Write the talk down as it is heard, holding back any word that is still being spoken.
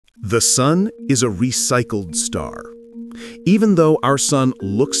The sun is a recycled star. Even though our sun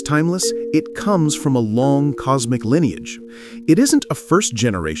looks timeless, it comes from a long cosmic lineage. It isn't a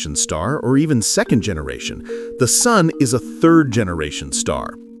first-generation star or even second-generation. The sun is a third-generation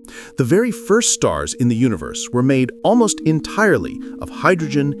star. The very first stars in the universe were made almost entirely of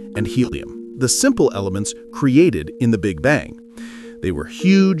hydrogen and helium, the simple elements created in the Big Bang. They were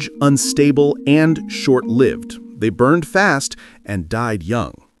huge, unstable, and short-lived. They burned fast and died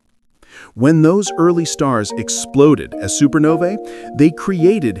young. When those early stars exploded as supernovae, they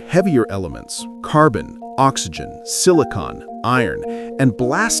created heavier elements, carbon, oxygen, silicon, iron, and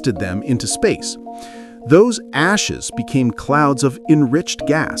blasted them into space. Those ashes became clouds of enriched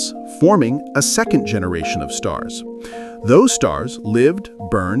gas, forming a second generation of stars. Those stars lived,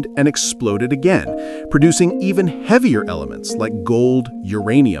 burned, and exploded again, producing even heavier elements like gold,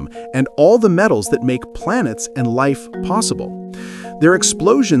 uranium, and all the metals that make planets and life possible. Their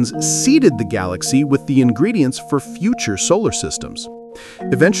explosions seeded the galaxy with the ingredients for future solar systems.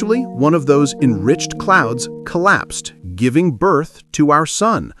 Eventually, one of those enriched clouds collapsed, giving birth to our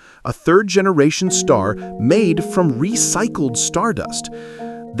sun, a third-generation star made from recycled stardust.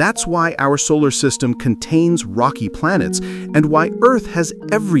 That's why our solar system contains rocky planets and why Earth has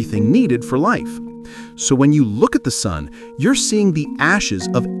everything needed for life. So when you look at the sun, you're seeing the ashes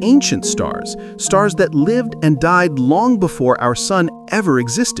of ancient stars, stars that lived and died long before our sun ever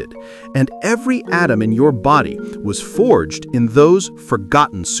existed. And every atom in your body was forged in those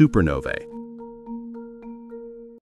forgotten supernovae.